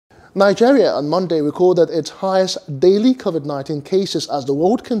Nigeria on Monday recorded its highest daily COVID-19 cases as the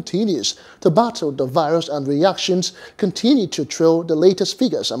world continues to battle the virus, and reactions continue to trail the latest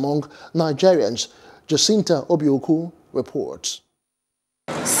figures among Nigerians. Jacinta reports.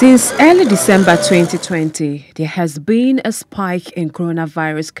 Since early December 2020, there has been a spike in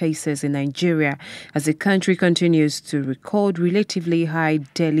coronavirus cases in Nigeria as the country continues to record relatively high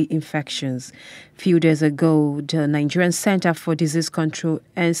daily infections. Few days ago, the Nigerian Center for Disease Control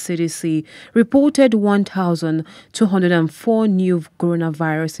 (NCDC) reported 1,204 new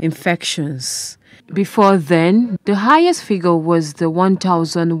coronavirus infections. Before then, the highest figure was the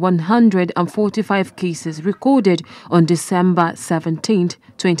 1,145 cases recorded on December 17,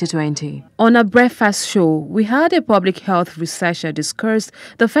 2020. On a breakfast show, we had a public health researcher discuss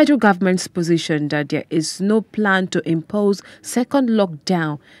the federal government's position that there is no plan to impose second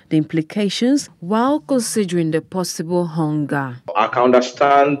lockdown, the implications, while considering the possible hunger. I can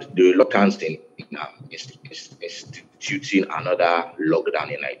understand the reluctance in instituting another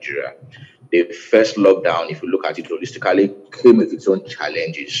lockdown in Nigeria. The first lockdown, if you look at it holistically, came with its own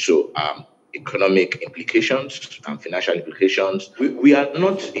challenges. So economic implications and financial implications. We are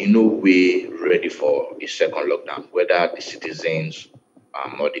not in no way ready for a second lockdown, whether the citizens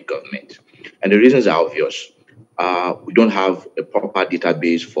or the government. And the reasons are obvious. We don't have a proper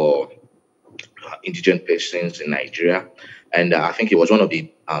database for indigent persons in Nigeria. And I think it was one of the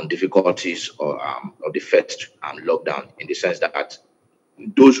difficulties of the first lockdown, in the sense that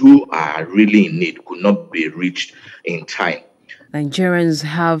those who are really in need could not be reached in time. Nigerians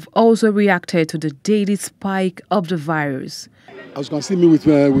have also reacted to the daily spike of the virus. As you can see me with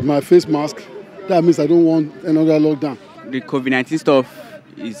my face mask, that means I don't want another lockdown. The COVID-19 stuff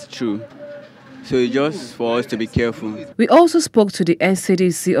is true, so it's just for us to be careful. We also spoke to the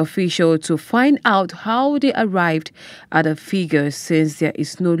NCDC official to find out how they arrived at the figures, since there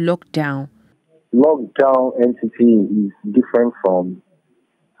is no lockdown. Lockdown entity is different from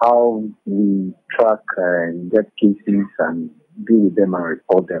how we track and get cases and deal with them and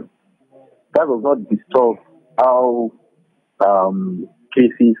report them. That does not disturb how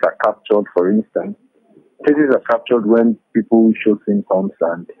cases are captured. For instance, cases are captured when people show symptoms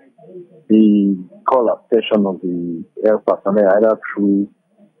and they call attention of the health personnel either through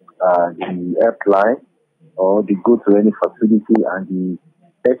the helpline, or they go to any facility and the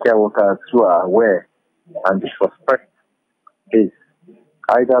healthcare workers who are aware and they suspect this,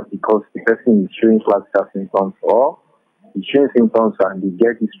 either because the person is showing classical symptoms or he's showing symptoms and they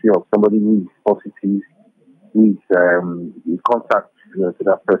get history of somebody who is positive, who is in contact to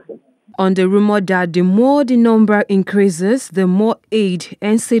that person. On the rumor that the more the number increases, the more aid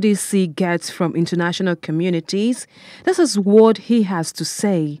NCDC gets from international communities, this is what he has to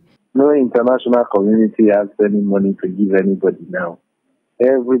say. No international community has any money to give anybody now.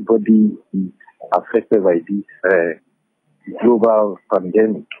 Everybody is affected by this global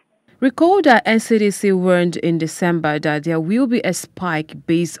pandemic. Recall that NCDC warned in December that there will be a spike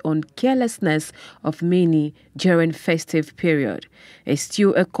based on carelessness of many during festive period. It's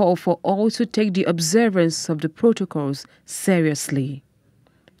still a call for all to take the observance of the protocols seriously.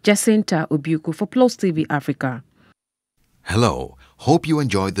 Jacinta obiukwu for Plus TV Africa. Hello, hope you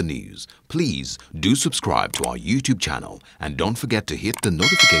enjoyed the news. Please do subscribe to our YouTube channel and don't forget to hit the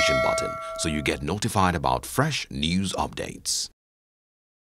notification button so you get notified about fresh news updates.